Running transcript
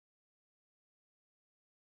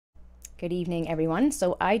Good evening, everyone.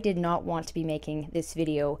 So I did not want to be making this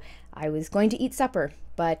video. I was going to eat supper,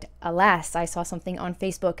 but alas, I saw something on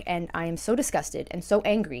Facebook and I am so disgusted and so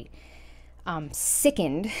angry,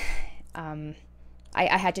 sickened. I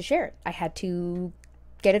had to share it. I had to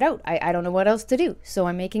get it out. I don't know what else to do, so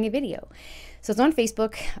I'm making a video. So it's on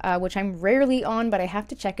Facebook, which I'm rarely on, but I have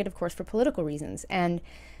to check it, of course, for political reasons. And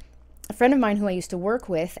a friend of mine who I used to work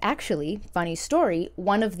with, actually, funny story,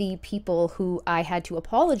 one of the people who I had to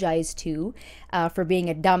apologize to for being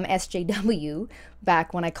a dumb SJW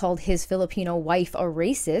back when I called his Filipino wife a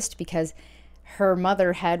racist because her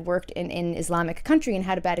mother had worked in an Islamic country and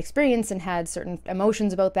had a bad experience and had certain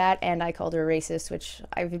emotions about that, and I called her a racist, which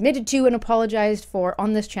I've admitted to and apologized for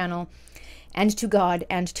on this channel, and to God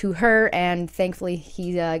and to her, and thankfully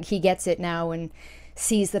he gets it now and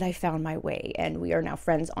sees that I found my way, and we are now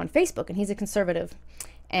friends on Facebook, and he's a conservative,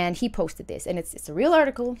 and he posted this, and it's a real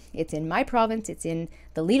article. It's in my province. It's in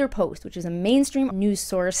the Leader Post, which is a mainstream news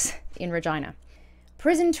source in Regina.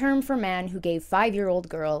 Prison term for man who gave 5-year-old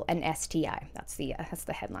girl an STI. That's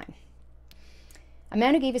the headline. A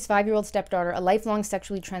man who gave his 5-year-old stepdaughter a lifelong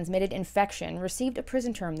sexually transmitted infection received a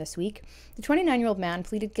prison term this week. The 29-year-old man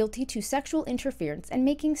pleaded guilty to sexual interference and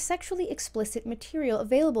making sexually explicit material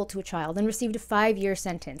available to a child and received a 5-year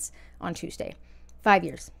sentence on Tuesday. 5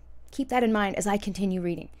 years. Keep that in mind as I continue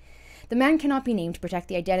reading. The man cannot be named to protect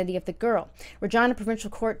the identity of the girl. Regina Provincial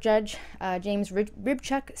Court Judge James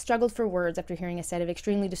Ribchuk struggled for words after hearing a set of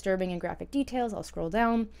extremely disturbing and graphic details. I'll scroll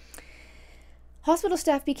down. Hospital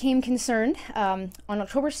staff became concerned on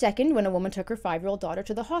October 2nd when a woman took her 5-year-old daughter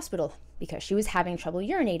to the hospital because she was having trouble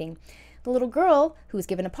urinating. The little girl, who was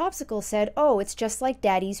given a popsicle, said, "Oh, it's just like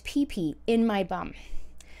Daddy's pee-pee in my bum."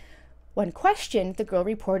 When questioned, the girl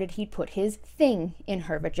reported he'd put his thing in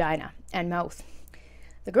her vagina and mouth.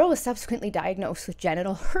 The girl was subsequently diagnosed with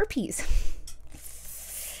genital herpes.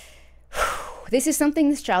 "This is something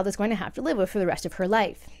this child is going to have to live with for the rest of her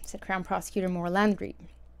life," said Crown Prosecutor Maura Landry.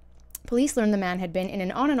 Police learned the man had been in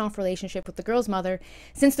an on and off relationship with the girl's mother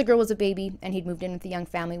since the girl was a baby, and he'd moved in with the young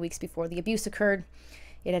family weeks before the abuse occurred.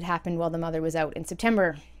 It had happened while the mother was out in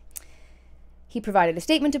September. He provided a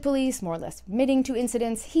statement to police, more or less admitting to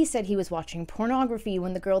incidents. He said he was watching pornography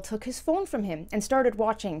when the girl took his phone from him and started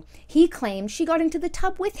watching. He claimed she got into the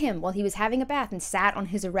tub with him while he was having a bath and sat on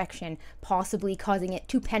his erection, possibly causing it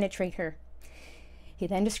to penetrate her. He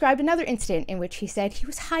then described another incident in which he said he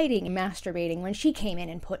was hiding and masturbating when she came in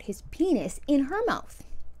and put his penis in her mouth.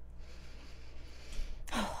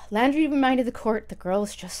 Landry reminded the court the girl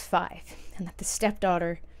was just 5 and that the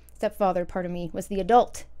stepfather, was the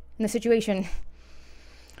adult in the situation.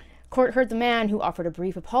 Court heard the man, who offered a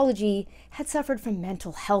brief apology, had suffered from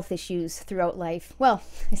mental health issues throughout life. Well,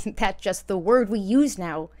 isn't that just the word we use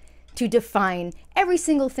now to define every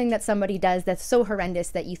single thing that somebody does that's so horrendous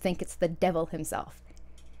that you think it's the devil himself?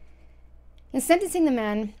 In sentencing the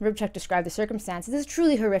man, Ribchuk described the circumstances as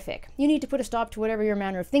truly horrific. "You need to put a stop to whatever your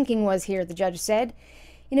manner of thinking was here," the judge said.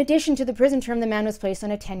 In addition to the prison term, the man was placed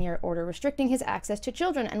on a 10-year order restricting his access to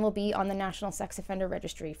children and will be on the National Sex Offender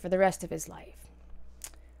Registry for the rest of his life.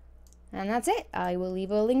 And that's it. I will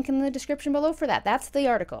leave a link in the description below for that. That's the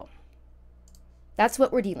article. That's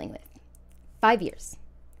what we're dealing with. 5 years.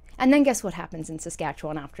 And then guess what happens in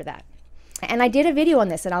Saskatchewan after that? And I did a video on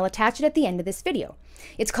this, and I'll attach it at the end of this video.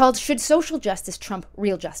 It's called "Should Social Justice Trump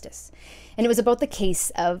Real Justice?" And it was about the case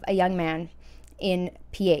of a young man in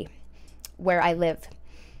PA, where I live,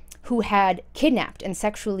 who had kidnapped and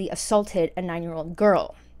sexually assaulted a 9-year-old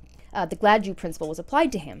girl. The Gladue principle was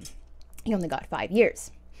applied to him. He only got 5 years.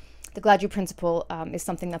 The Gladue principle is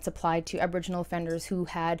something that's applied to Aboriginal offenders who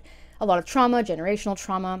had a lot of trauma, generational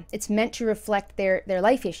trauma. It's meant to reflect their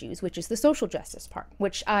life issues, which is the social justice part,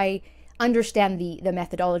 which I understand the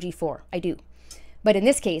methodology for. I do. But in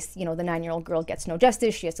this case, you know, the 9-year-old girl gets no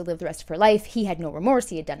justice. She has to live the rest of her life. He had no remorse.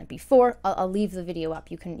 He had done it before. I'll leave the video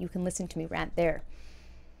up. You can listen to me rant there.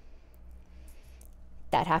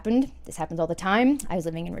 That happened. This happens all the time. I was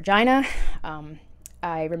living in Regina.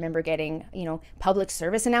 I remember getting, public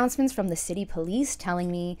service announcements from the city police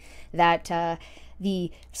telling me that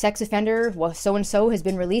the sex offender, well, so-and-so has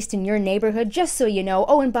been released in your neighborhood, just so you know.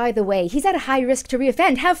 Oh, and by the way, he's at a high risk to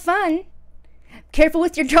reoffend. Have fun. Careful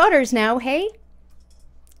with your daughters now, hey?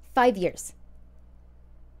 5 years.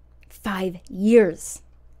 5 years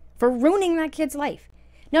for ruining that kid's life.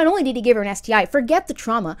 Not only did he give her an STI, forget the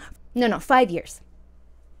trauma. No, 5 years.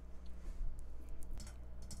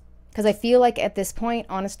 Because I feel like at this point,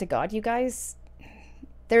 honest to God, you guys,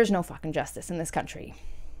 there's no fucking justice in this country.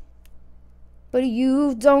 But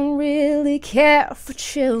you don't really care for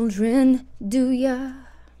children, do ya?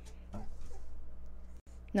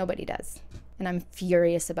 Nobody does. And I'm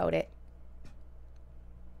furious about it.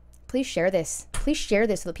 Please share this. Please share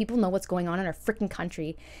this so that people know what's going on in our freaking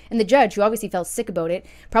country. And the judge, who obviously felt sick about it,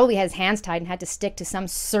 probably had his hands tied and had to stick to some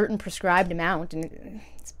certain prescribed amount. And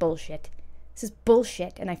it's bullshit. This is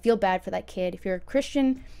bullshit. And I feel bad for that kid. If you're a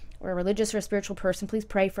Christian or a religious or a spiritual person, please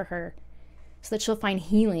pray for her so that she'll find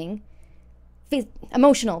healing.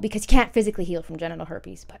 Emotional, because you can't physically heal from genital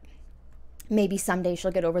herpes, but maybe someday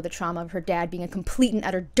she'll get over the trauma of her dad being a complete and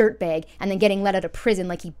utter dirtbag and then getting let out of prison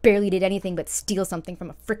like he barely did anything but steal something from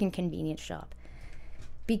a freaking convenience shop.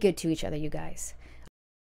 Be good to each other, you guys.